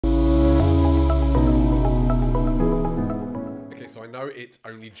so I know it's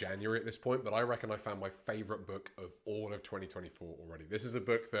only January at this point, but I reckon I found my favorite book of all of 2024 already. This is a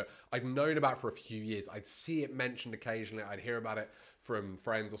book that I'd known about for a few years. I'd see it mentioned occasionally. I'd hear about it from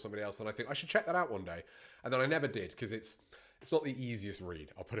friends or somebody else, and I think I should check that out one day. And then I never did because it's not the easiest read.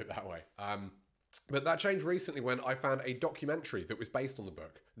 I'll put it that way. But that changed recently when I found a documentary that was based on the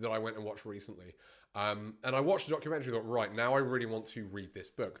book that I went and watched recently. And I watched the documentary and thought, right, now I really want to read this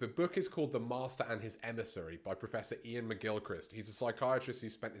book. The book is called The Master and His Emissary by Professor Ian McGilchrist. He's a psychiatrist who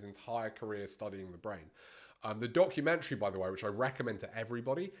spent his entire career studying the brain. The documentary, by the way, which I recommend to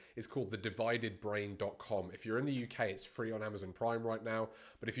everybody, is called thedividedbrain.com. If you're in the UK, it's free on Amazon Prime right now.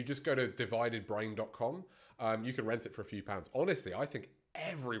 But if you just go to dividedbrain.com, you can rent it for a few pounds. Honestly, I think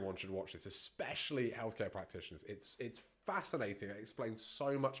everyone should watch this, especially healthcare practitioners. It's fascinating. It explains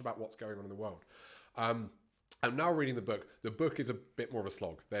so much about what's going on in the world. I'm now reading the book. The book is a bit more of a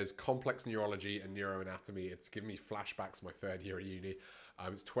slog. There's complex neurology and neuroanatomy. It's given me flashbacks my third year at uni.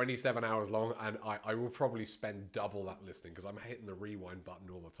 It's 27 hours long, and I will probably spend double that listening because I'm hitting the rewind button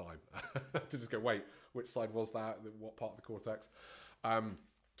all the time to just go, wait, which side was that? What part of the cortex?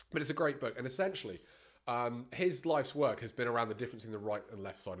 But it's a great book, and essentially, his life's work has been around the difference in the right and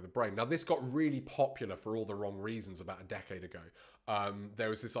left side of the brain. Now, this got really popular for all the wrong reasons about a decade ago. There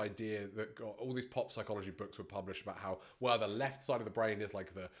was this idea that all these pop psychology books were published about how, well, the left side of the brain is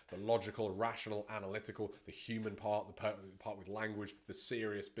like the logical, rational, analytical, the human part, the part with language, the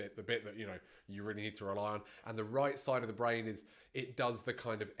serious bit, the bit that, you really need to rely on. And the right side of the brain it does the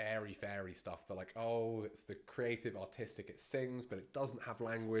kind of airy-fairy stuff. They're like, oh, it's the creative, artistic, it sings, but it doesn't have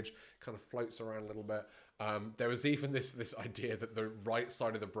language, kind of floats around a little bit. There was even this idea that the right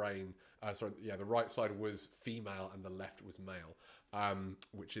side of the brain, the right side was female and the left was male,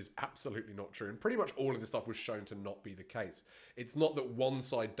 which is absolutely not true. And pretty much all of this stuff was shown to not be the case. It's not that one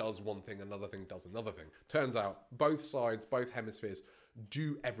side does one thing, another thing does another thing. Turns out both sides, both hemispheres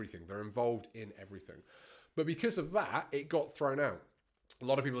do everything. They're involved in everything. But because of that, it got thrown out. A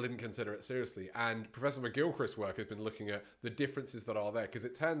lot of people didn't consider it seriously, and Professor McGilchrist's work has been looking at the differences that are there, because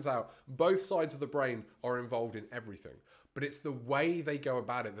it turns out both sides of the brain are involved in everything, but it's the way they go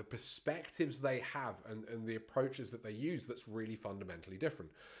about it, the perspectives they have, and the approaches that they use that's really fundamentally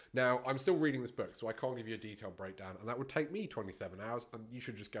different. Now, I'm still reading this book, so I can't give you a detailed breakdown, and that would take me 27 hours, and you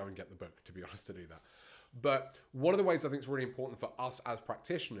should just go and get the book, to be honest, to do that. But one of the ways I think is really important for us as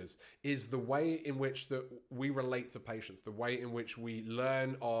practitioners is the way in which that we relate to patients, the way in which we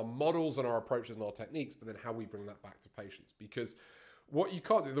learn our models and our approaches and our techniques, but then how we bring that back to patients. Because what you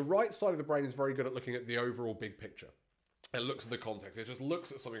can't do, the right side of the brain is very good at looking at the overall big picture. It looks at the context. It just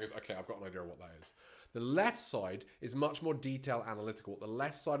looks at something and goes, okay, I've got an idea of what that is. The left side is much more detail analytical. What the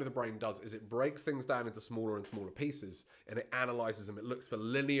left side of the brain does is it breaks things down into smaller and smaller pieces, and it analyzes them. It looks for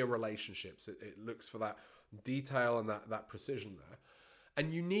linear relationships. It looks for that detail and that precision there.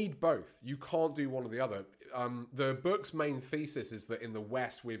 And you need both. You can't do one or the other. The book's main thesis is that in the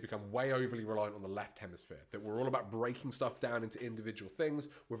West, we've become way overly reliant on the left hemisphere, that we're all about breaking stuff down into individual things.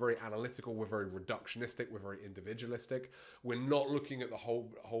 We're very analytical. We're very reductionistic. We're very individualistic. We're not looking at the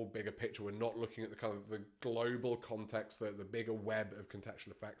whole bigger picture. We're not looking at the kind of the global context, the bigger web of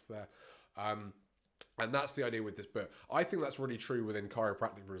contextual effects there. And that's the idea with this book. I think that's really true within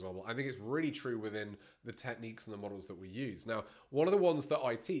chiropractic, for example. I think it's really true within the techniques and the models that we use. Now, one of the ones that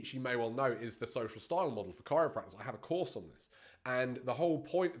I teach, you may well know, is the social style model for chiropractors. I have a course on this. And the whole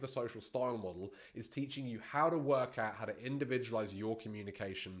point of the social style model is teaching you how to work out how to individualize your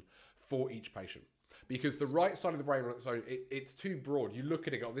communication for each patient. Because the right side of the brain on its own, it's too broad. You look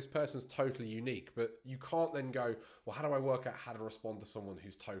at it and go, oh, this person's totally unique. But you can't then go, well, how do I work out how to respond to someone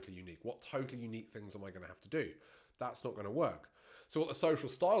who's totally unique? What totally unique things am I going to have to do? That's not going to work. So what the social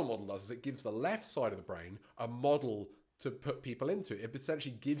style model does is it gives the left side of the brain a model to put people into. It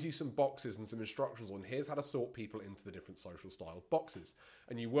essentially gives you some boxes and some instructions on here's how to sort people into the different social style boxes.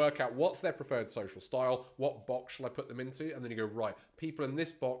 And you work out what's their preferred social style, what box shall I put them into? And then you go, right, people in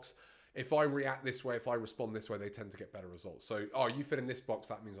this box, if I react this way, if I respond this way, they tend to get better results. So, oh, you fit in this box,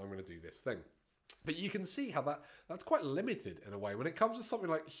 that means I'm going to do this thing. But you can see how that's quite limited in a way. When it comes to something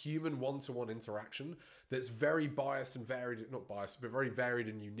like human one-to-one interaction that's very biased and varied, not biased, but very varied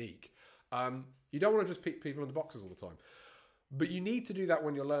and unique, you don't want to just pick people into boxes all the time. But you need to do that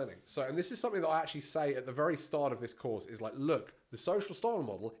when you're learning. So, and this is something that I actually say at the very start of this course is like, look, the social style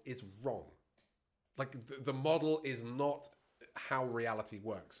model is wrong. Like the model is not how reality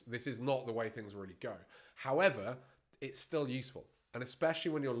works. This is not the way things really go. However, it's still useful. And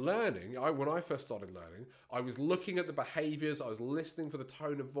especially when you're learning, when I first started learning, I was looking at the behaviors, I was listening for the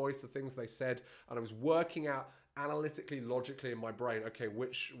tone of voice, the things they said, and I was working out analytically, logically in my brain, okay,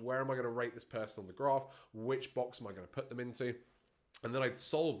 where am I going to rate this person on the graph? Which box am I going to put them into? And then I'd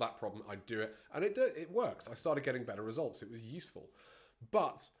solve that problem, I'd do it, and it works. I started getting better results. It was useful.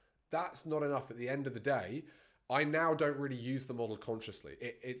 But that's not enough. At the end of the day, I now don't really use the model consciously.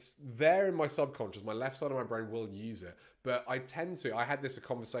 It's there in my subconscious. My left side of my brain will use it, but I tend to. I had this a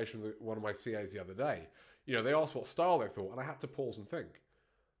conversation with one of my CAs the other day. You know, they asked what style they thought, and I had to pause and think.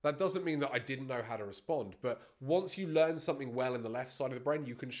 That doesn't mean that I didn't know how to respond, but once you learn something well in the left side of the brain,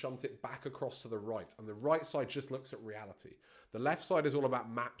 you can shunt it back across to the right, and the right side just looks at reality. The left side is all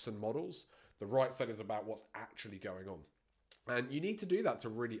about maps and models. The right side is about what's actually going on. And you need to do that to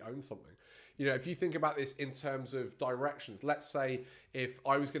really own something. You know, if you think about this in terms of directions, let's say if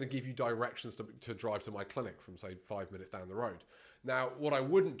I was going to give you directions to drive to my clinic from, say, 5 minutes down the road. Now, what I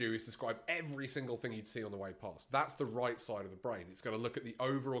wouldn't do is describe every single thing you'd see on the way past. That's the right side of the brain. It's going to look at the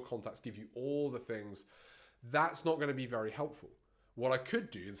overall context, give you all the things. That's not going to be very helpful. What I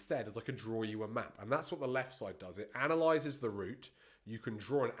could do instead is I could draw you a map. And that's what the left side does. It analyzes the route. You can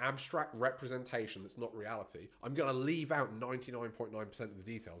draw an abstract representation that's not reality. I'm going to leave out 99.9% of the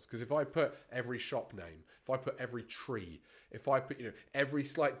details, because if I put every shop name, if I put every tree, if I put, every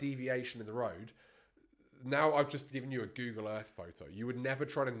slight deviation in the road, now I've just given you a Google Earth photo. You would never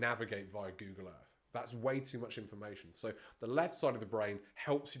try to navigate via Google Earth. That's way too much information. So the left side of the brain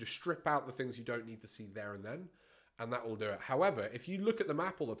helps you to strip out the things you don't need to see there and then, and that will do it. However, if you look at the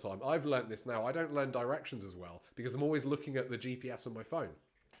map all the time, I've learned this now, I don't learn directions as well because I'm always looking at the GPS on my phone.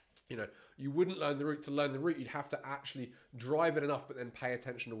 You know, you wouldn't learn the route to learn the route. You'd have to actually drive it enough, but then pay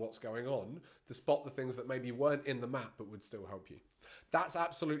attention to what's going on to spot the things that maybe weren't in the map, but would still help you. That's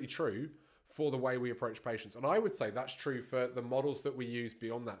absolutely true for the way we approach patients. And I would say that's true for the models that we use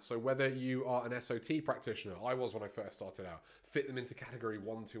beyond that. So whether you are an SOT practitioner, I was when I first started out, fit them into category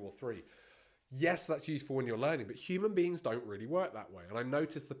 1, 2, or 3. Yes, that's useful when you're learning, but human beings don't really work that way. And I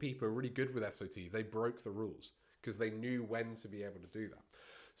noticed the people who are really good with SOT, they broke the rules because they knew when to be able to do that.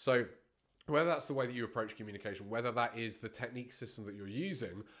 So whether that's the way that you approach communication, whether that is the technique system that you're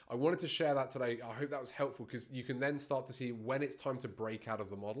using, I wanted to share that today. I hope that was helpful because you can then start to see when it's time to break out of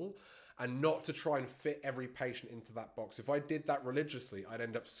the model and not to try and fit every patient into that box. If I did that religiously, I'd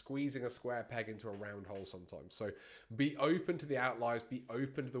end up squeezing a square peg into a round hole sometimes. So be open to the outliers, be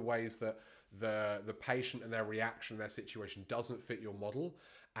open to the ways that the patient and their reaction, their situation doesn't fit your model,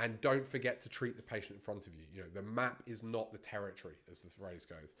 and don't forget to treat the patient in front of you. You know, the map is not the territory, as the phrase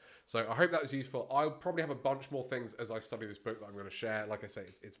goes. So I hope that was useful. I'll probably have a bunch more things as I study this book that I'm going to share. Like I say,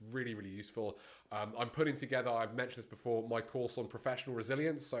 it's really, really useful. I'm putting together, I've mentioned this before, my course on professional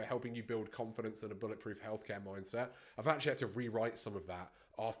resilience, so helping you build confidence and a bulletproof healthcare mindset. I've actually had to rewrite some of that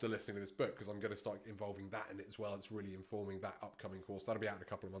after listening to this book because I'm going to start involving that in it as well. It's really informing that upcoming course. That'll be out in a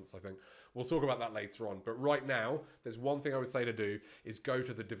couple of months, I think. We'll talk about that later on. But right now, there's one thing I would say to do is go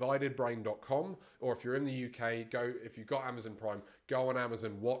to thedividedbrain.com, or if you're in the UK, if you've got Amazon Prime, go on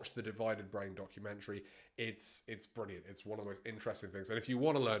Amazon, watch the Divided Brain documentary. It's brilliant. It's one of the most interesting things. And if you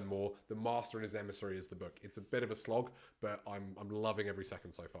want to learn more, The Master and His Emissary is the book. It's a bit of a slog, but I'm loving every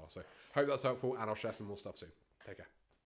second so far. So hope that's helpful, and I'll share some more stuff soon. Take care.